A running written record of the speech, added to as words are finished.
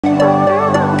Welcome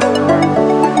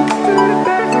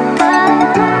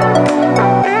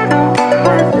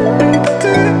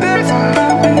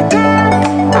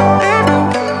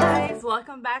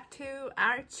back to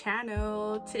our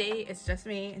channel. Today it's just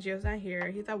me. Gio's not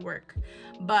here, he's at work.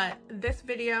 But this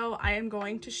video I am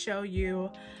going to show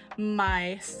you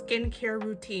my skincare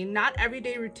routine. Not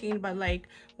everyday routine, but like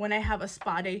when I have a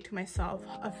spa day to myself,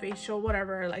 a facial,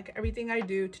 whatever, like everything I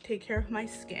do to take care of my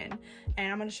skin.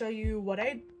 And I'm going to show you what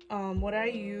I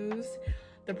use,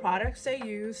 the products I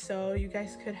use, so you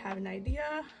guys could have an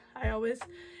idea. I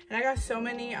got so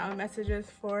many messages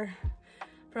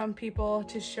from people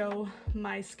to show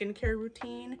my skincare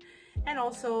routine and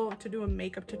also to do a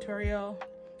makeup tutorial,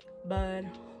 but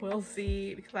we'll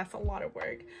see because that's a lot of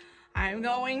work. I'm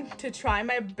going to try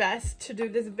my best to do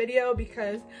this video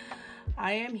because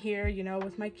I am here, you know,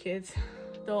 with my kids.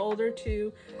 The older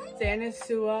two, Zan and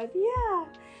Sua,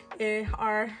 they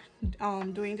are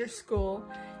doing their school,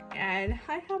 and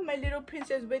I have my little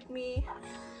princess with me,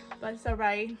 but it's all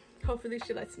right. Hopefully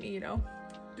she lets me, you know,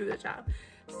 do the job.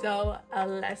 So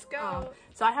let's go.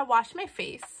 So I have washed my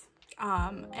face,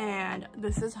 and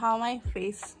this is how my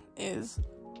face is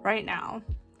right now.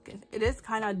 It is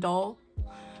kind of dull,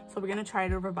 so we're gonna try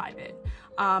to revive it.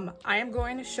 I am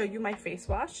going to show you my face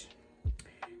wash.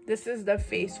 This is the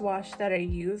face wash that I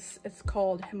use. It's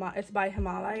called it's by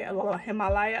Himalaya,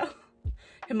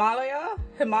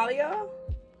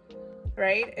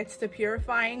 right? It's the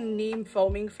purifying neem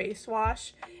foaming face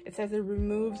wash. It says it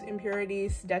removes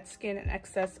impurities, dead skin, and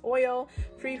excess oil,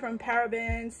 free from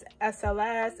parabens,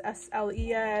 SLS,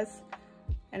 SLES,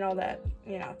 and all that,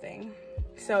 you know, thing.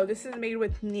 So this is made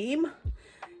with neem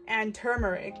and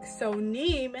turmeric. So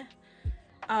neem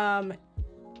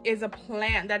is a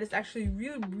plant that is actually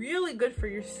really good for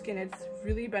your skin. It's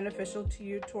really beneficial to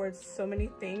you towards so many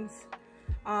things.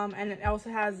 And it also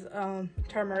has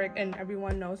turmeric, and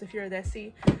everyone knows, if you're a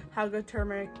desi, how good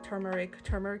turmeric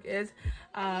is.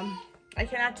 I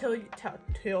cannot tell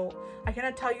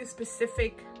you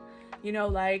specific, you know,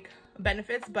 like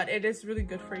benefits, but it is really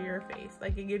good for your face.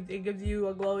 Like it gives you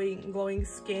a glowing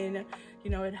skin.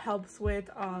 You know, it helps with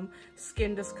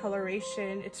skin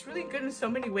discoloration. It's really good in so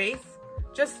many ways.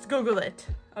 Just Google it.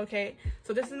 Okay,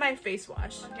 so this is my face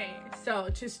wash. Okay, so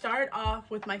to start off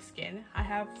with my skin, I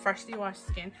have freshly washed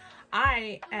skin.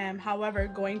 I am, however,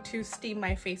 going to steam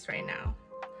my face right now.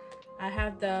 I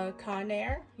have the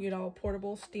Conair, you know,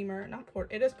 portable steamer.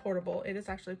 It is portable. It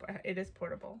is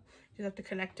portable. You have to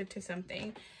connect it to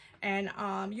something. And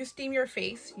you steam your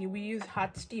face. We use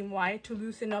hot steam white to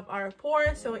loosen up our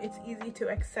pores, so it's easy to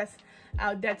access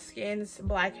out dead skins,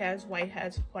 blackheads,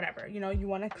 whiteheads, whatever. You know, you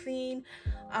want a clean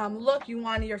look. You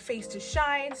want your face to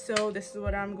shine. So this is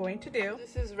what I'm going to do.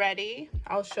 This is ready.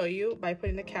 I'll show you by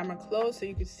putting the camera close so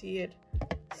you can see it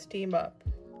steam up.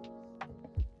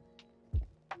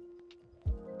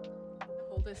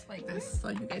 Hold this like this so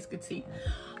you guys could see.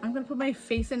 I'm gonna put my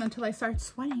face in until I start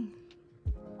sweating.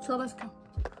 So let's go.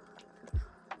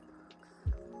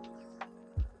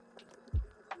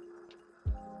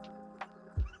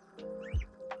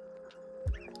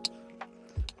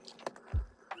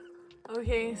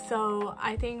 Okay, so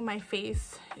I think my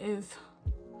face is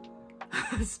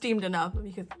steamed enough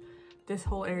because this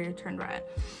whole area turned red.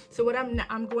 So what I'm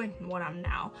going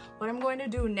to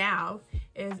do now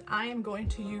is I am going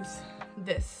to use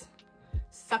this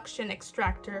suction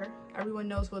extractor. Everyone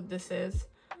knows what this is.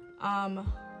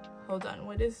 Hold on,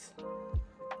 what the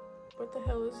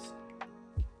hell is,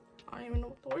 I don't even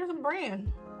know, where's the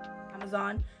brand?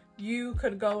 Amazon. You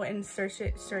could go and search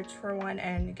for one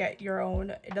and get your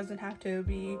own. It doesn't have to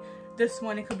be this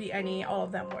one, it could be any, all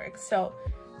of them work. So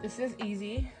this is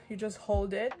easy. You just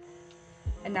hold it,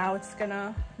 and now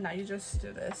you just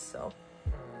do this. So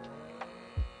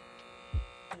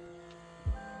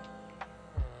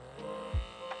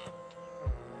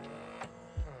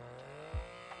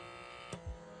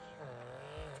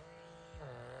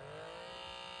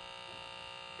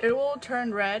it will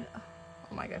turn red.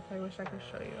 Oh my god, I wish I could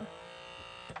show you.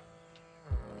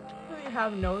 You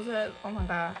have noses. Oh my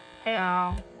god. Hey,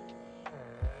 I'm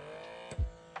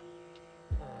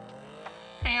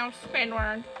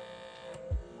Squidward.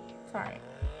 Sorry.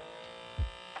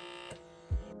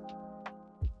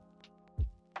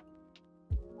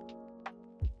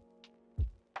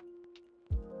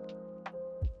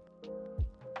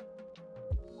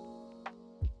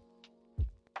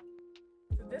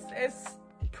 So this is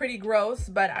pretty gross,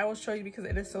 but I will show you because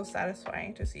it is so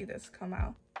satisfying to see this come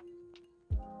out.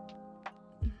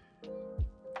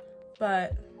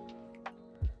 But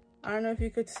I don't know if you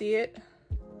could see it.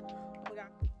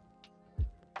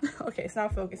 Okay, it's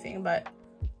not focusing, but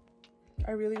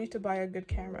I really need to buy a good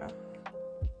camera.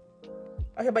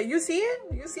 Okay, but you see it?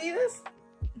 You see this?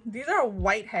 These are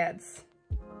whiteheads.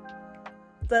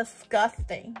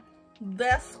 Disgusting.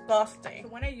 Disgusting. So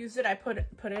when I use it, I put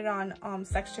it on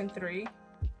section 3.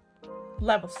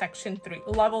 Level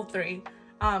 3.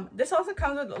 This also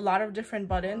comes with a lot of different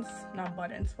buttons. Not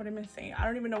buttons, what am I saying? I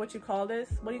don't even know what you call this.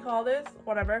 What do you call this?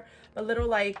 Whatever. The little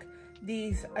like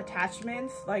these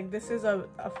attachments. Like this is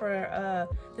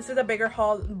this is a bigger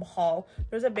haul.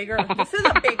 There's a bigger this is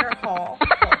a bigger haul.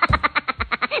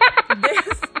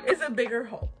 This is a bigger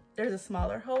hole. There's a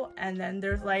smaller hole, and then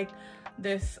there's like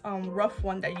this rough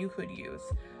one that you could use.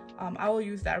 I will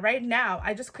use that. Right now,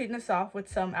 I just cleaned this off with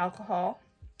some alcohol,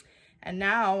 and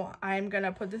now I'm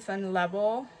gonna put this on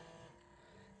level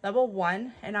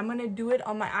 1, and I'm gonna do it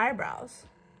on my eyebrows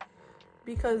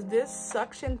because this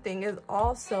suction thing is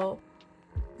also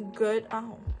good.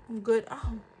 Ow, good.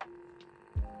 Ow,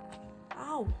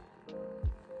 ow.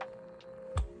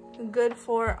 Good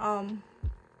for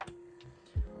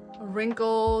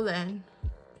wrinkles and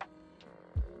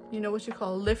you know what you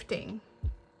call lifting.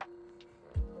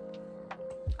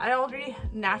 I already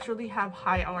naturally have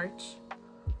high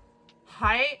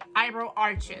eyebrow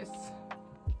arches,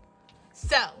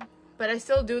 so but I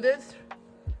still do this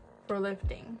for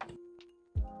lifting.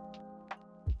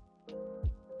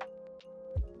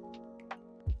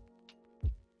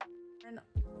 And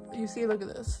you see, look at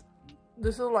this.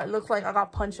 This is what looks like I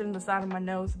got punched in the side of my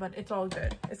nose, but it's all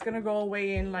good. It's gonna go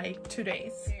away in like 2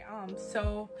 days. Okay,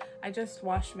 so I just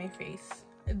washed my face.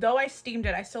 Though I steamed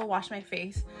it, I still wash my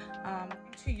face.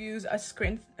 To use a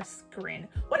skin.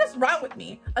 What is wrong with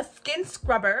me? A skin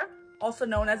scrubber, also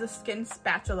known as a skin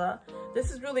spatula. This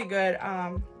is really good.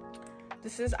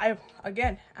 This is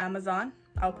again Amazon.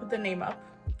 I'll put the name up.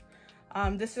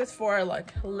 This is for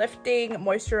like lifting,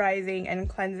 moisturizing, and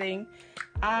cleansing.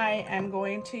 I am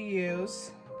going to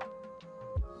use.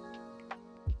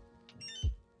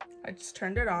 I just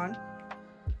turned it on.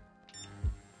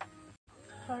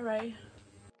 All right.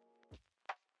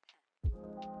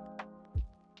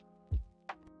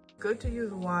 Good to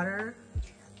use water,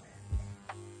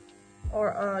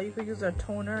 or you could use a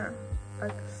toner,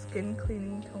 like skin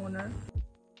cleaning toner.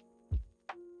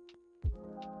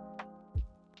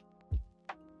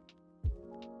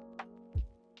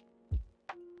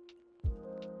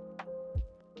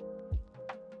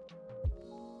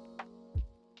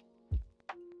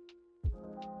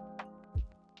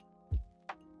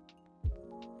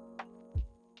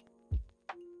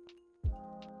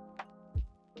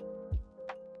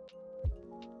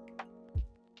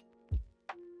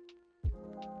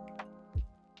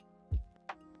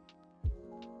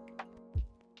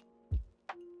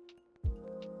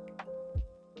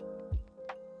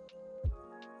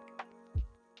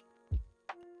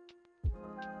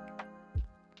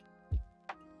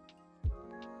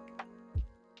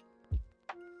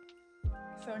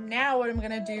 So now what I'm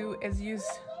gonna do is use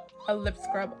a lip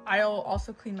scrub. I'll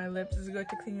also clean my lips. It's good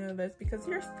to clean your lips because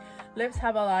your lips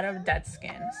have a lot of dead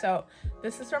skin. So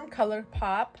this is from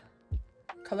ColourPop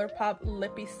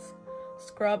Lippy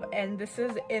Scrub, and this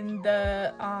is in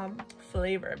the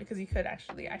flavor, because you could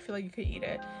actually, I feel like you could eat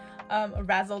it,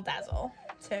 Razzle Dazzle.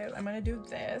 So I'm gonna do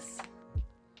this.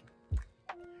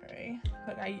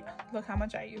 Alright, look how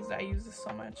much I use. I use this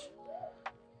so much.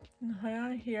 Right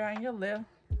on here on your lip.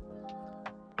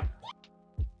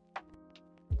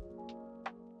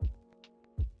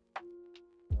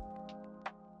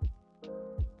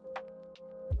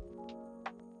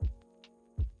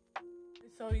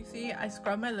 So you see, I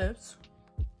scrub my lips.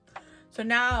 So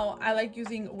now I like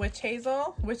using witch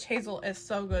hazel. Witch hazel is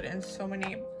so good in so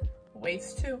many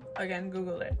ways too. Again,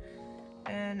 Google it.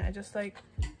 And I just like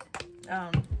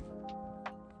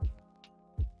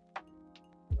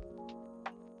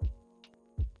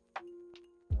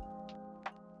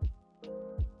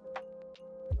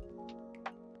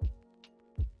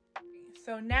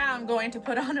so now I'm going to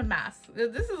put on a mask.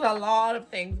 This is a lot of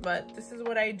things, but this is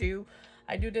what I do.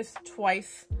 I do this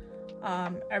twice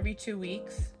every 2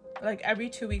 weeks. Like every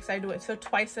 2 weeks I do it. So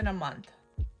twice in a month.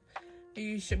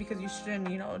 You should, because you shouldn't,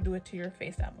 you know, do it to your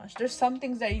face that much. There's some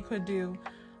things that you could do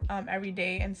every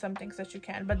day and some things that you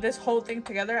can. But this whole thing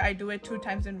together, I do it 2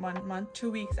 times in 1 month,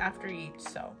 2 weeks after each.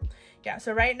 So yeah,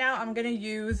 so right now I'm going to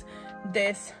use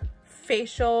this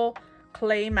facial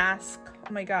clay mask.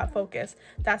 Oh my God, focus.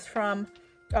 That's from,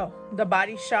 The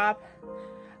Body Shop.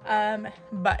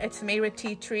 But it's made with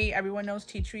tea tree. Everyone knows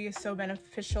tea tree is so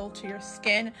beneficial to your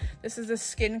skin. This is a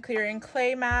skin clearing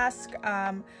clay mask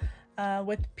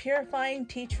with purifying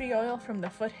tea tree oil from the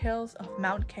foothills of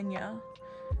Mount Kenya.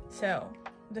 So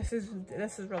this is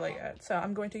really good. So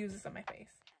I'm going to use this on my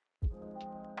face.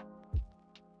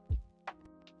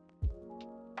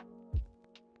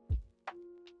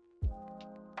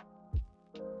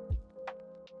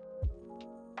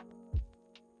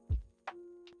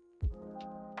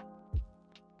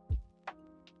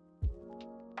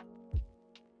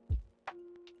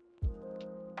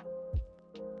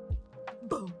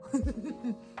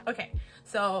 boom. Okay,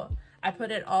 so I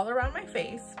put it all around my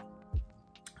face.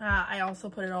 I also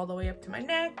put it all the way up to my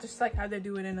neck, just like how they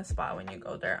do it in a spa when you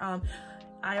go there.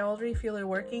 I already feel it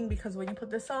working because when you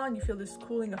put this on, you feel this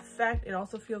cooling effect. It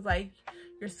also feels like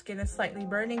your skin is slightly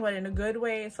burning, but in a good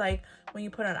way. It's like when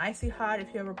you put on icy hot.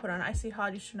 If you ever put on icy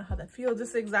hot, you should know how that feels. This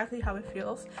is exactly how it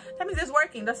feels. That means it's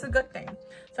working. That's a good thing.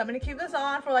 So I'm going to keep this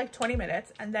on for like 20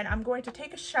 minutes, and then I'm going to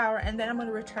take a shower, and then I'm going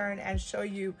to return and show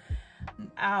you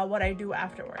what I do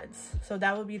afterwards. So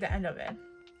that will be the end of it.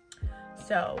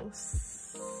 So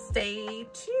stay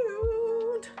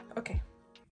tuned. Okay,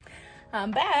 I'm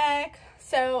back.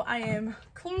 So I am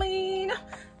clean,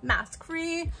 mask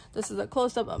free. This is a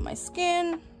close-up of my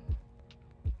skin.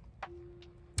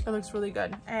 It looks really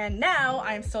good. And now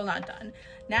I'm still not done.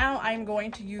 Now I'm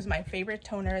going to use my favorite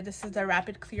toner. This is the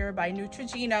Rapid Clear by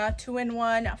Neutrogena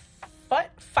 2-in-1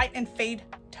 Fight and Fade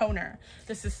toner.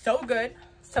 This is so good,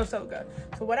 so good.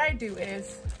 So what I do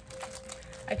is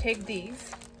I take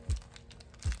these,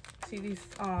 see these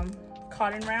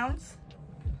cotton rounds,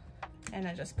 and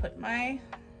I just put my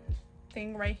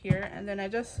thing right here, and then I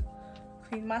just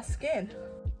clean my skin.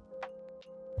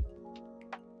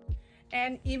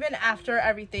 And even after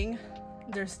everything,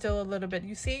 there's still a little bit.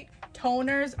 You see,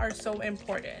 toners are so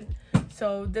important.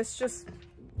 So this just,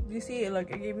 you see,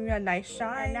 look, it gave me a nice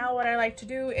shine. And now what I like to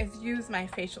do is use my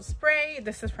facial spray.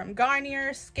 This is from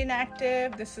Garnier Skin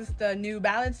Active. This is the new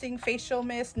balancing facial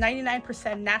mist,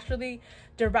 99% naturally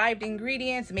derived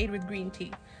ingredients made with green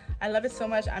tea. I love it so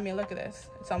much. I mean, look at this.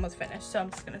 It's almost finished. So I'm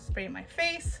just gonna spray my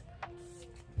face.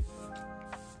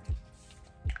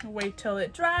 Wait till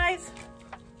it dries.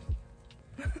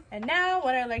 And now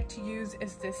what I like to use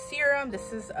is this serum.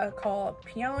 This is called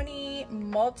Peony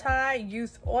Multi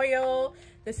Use Oil.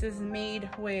 This is made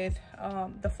with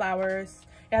the flowers.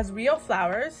 It has real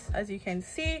flowers, as you can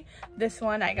see. This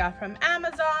one I got from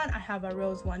Amazon. I have a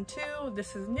rose one too.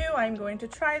 This is new. I'm going to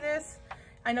try this.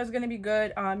 I know it's gonna be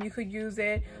good. You could use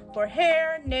it for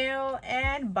hair, nail,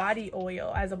 and body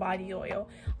oil as a body oil.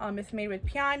 It's made with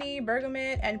peony,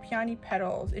 bergamot, and peony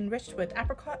petals, enriched with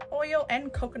apricot oil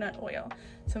and coconut oil.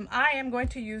 So I am going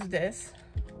to use this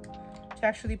to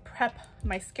actually prep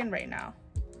my skin right now.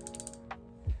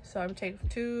 So I'm taking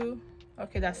 2.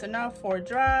 Okay, that's enough. 4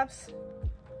 drops.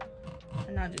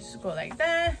 And now just go like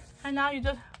that. And now you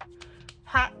just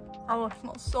pat. Oh, it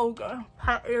smells so good.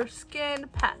 Pat your skin.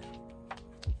 Pat.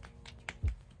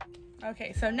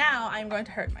 Okay, so now I'm going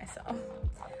to hurt myself.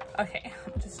 Okay,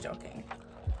 I'm just joking,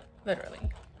 literally.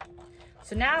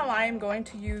 So now I'm going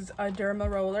to use a Derma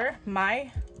roller.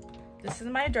 This is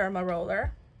my Derma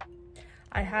roller.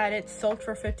 I had it soaked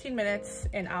for 15 minutes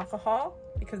in alcohol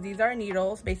because these are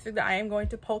needles. Basically, I am going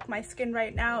to poke my skin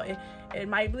right now. It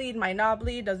might bleed, might not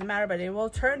bleed, doesn't matter, but it will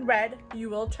turn red.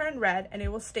 You will turn red, and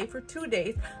it will stay for 2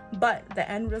 days, but the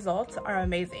end results are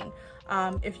amazing.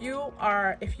 If you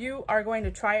are going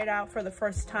to try it out for the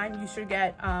first time, you should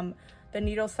get the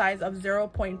needle size of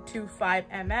 0.25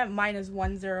 mm. Mine is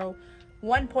 1.00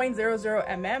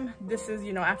 mm. This is,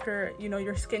 you know, after, you know,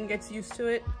 your skin gets used to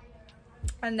it,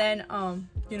 and then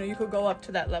you know, you could go up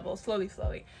to that level slowly.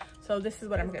 So this is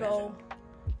what I'm gonna go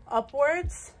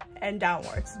upwards and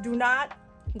downwards. Do not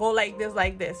go like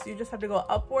this. You just have to go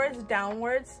upwards,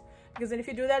 downwards, because then if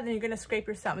you do that, then you're gonna scrape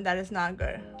yourself, and that is not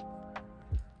good.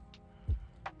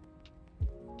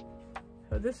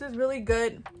 So this is really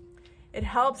good. It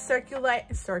helps circulate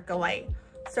the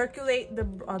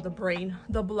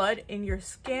blood in your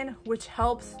skin, which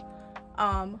helps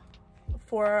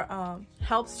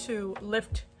helps to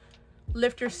lift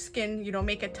your skin, you know,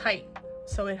 make it tight.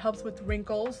 So it helps with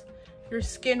wrinkles. Your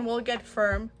skin will get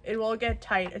firm. It will get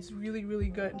tight. It's really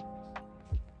good.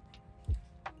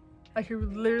 I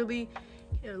can literally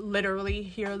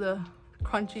hear the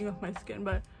crunching of my skin,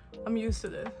 but I'm used to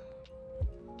this.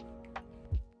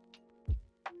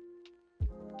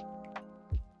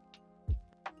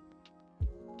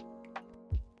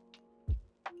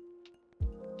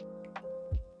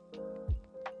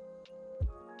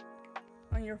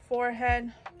 On your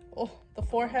forehead. Oh, the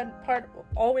forehead part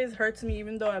always hurts me,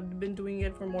 even though I've been doing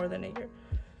it for more than a year.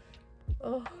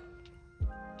 Oh,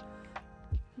 I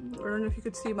don't know if you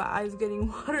could see my eyes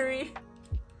getting watery.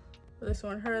 This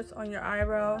one hurts. On your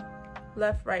eyebrow.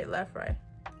 Left, right, left, right.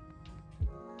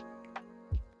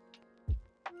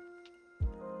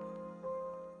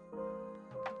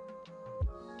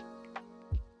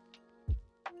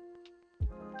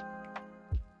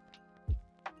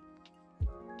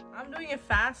 I'm doing it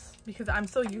fast because I'm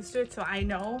so used to it, so I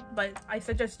know, but I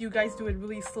suggest you guys do it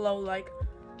really slow, like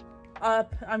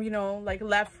up, you know, like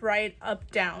left, right, up,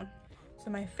 down.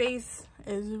 So my face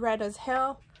is red as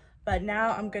hell. but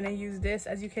now I'm gonna use this.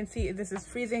 As you can see, this is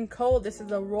freezing cold. This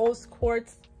is a rose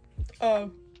quartz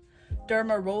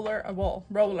Derma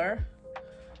roller,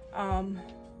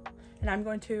 and I'm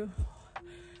going to,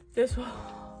 this will,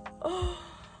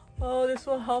 oh, this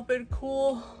will help it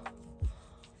cool.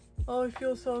 Oh, it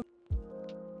feels so.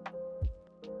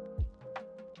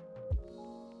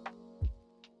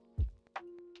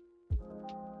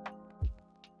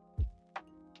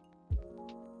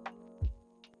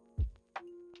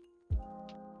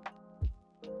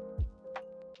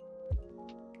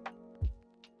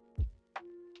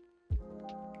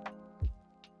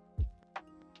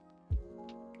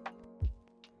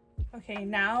 Okay,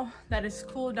 now that it's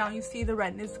cooled down, you see the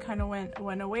redness kind of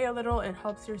went away a little. It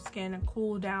helps your skin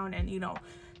cool down and, you know,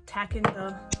 tackling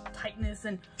the tightness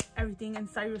and everything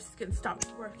inside your skin stops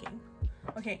working.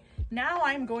 Okay, now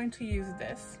I'm going to use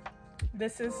this.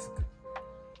 This is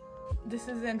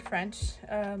in French.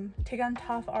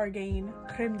 Tegantaf Argan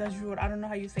Crème de Jour. I don't know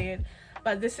how you say it,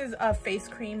 but this is a face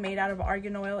cream made out of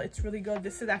argan oil. It's really good.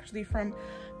 This is actually from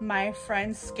my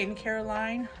friend's skincare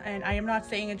line, and I am not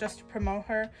saying it just to promote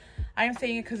her. I am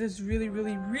saying it because it's really,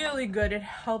 really, really good. It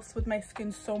helps with my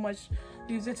skin so much.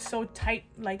 Use it so tight,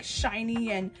 like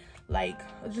shiny, and like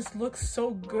it just looks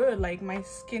so good. Like my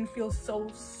skin feels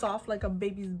so soft like a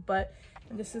baby's butt.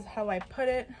 And this is how I put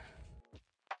it.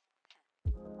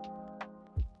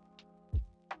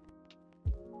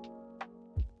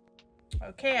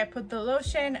 Okay, I put the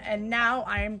lotion, and now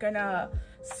I am gonna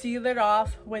seal it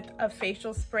off with a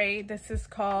facial spray. This is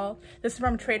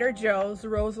from Trader Joe's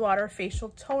Rose Water Facial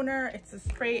Toner. It's a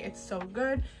spray. It's so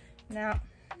good. Now,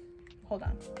 hold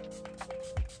on.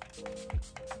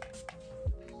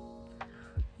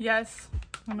 Yes,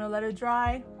 I'm gonna let it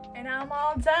dry, and I'm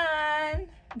all done.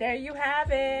 There you have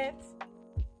it.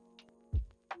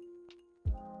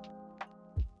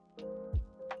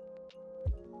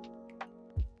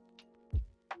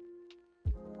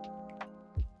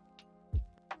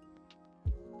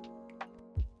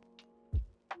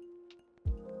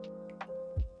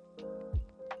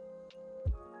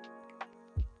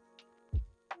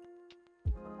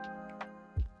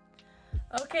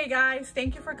 Okay guys,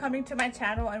 thank you for coming to my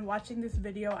channel and watching this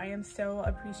video. I am so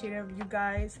appreciative of you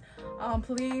guys.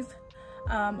 Please,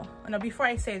 no, before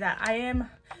I say that, I am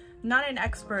not an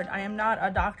expert. I am not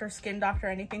a doctor, skin doctor or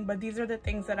anything, but these are the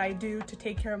things that I do to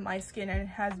take care of my skin, and it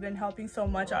has been helping so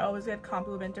much. I always get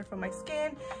complimented from my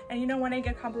skin, and you know, when I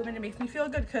get complimented, it makes me feel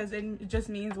good because it just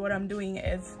means what I'm doing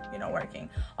is, you know, working.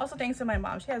 Also, thanks to my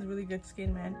mom. She has really good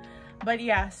skin, man. But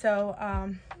yeah, so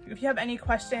if you have any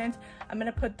questions, I'm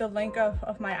gonna put the link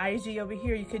of my IG over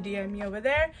here. You could DM me over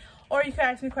there, or you can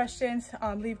ask me questions,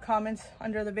 leave comments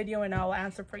under the video, and I'll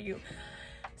answer for you.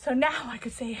 So now I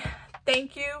could say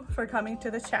thank you for coming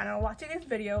to the channel, watching this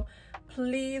video.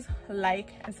 Please like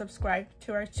and subscribe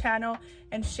to our channel,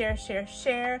 and share.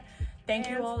 Thank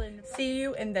you all, and see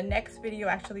you in the next video,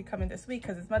 actually coming this week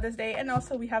because it's Mother's Day, and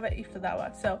also we have an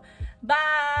Iftar. So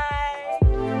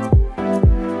bye.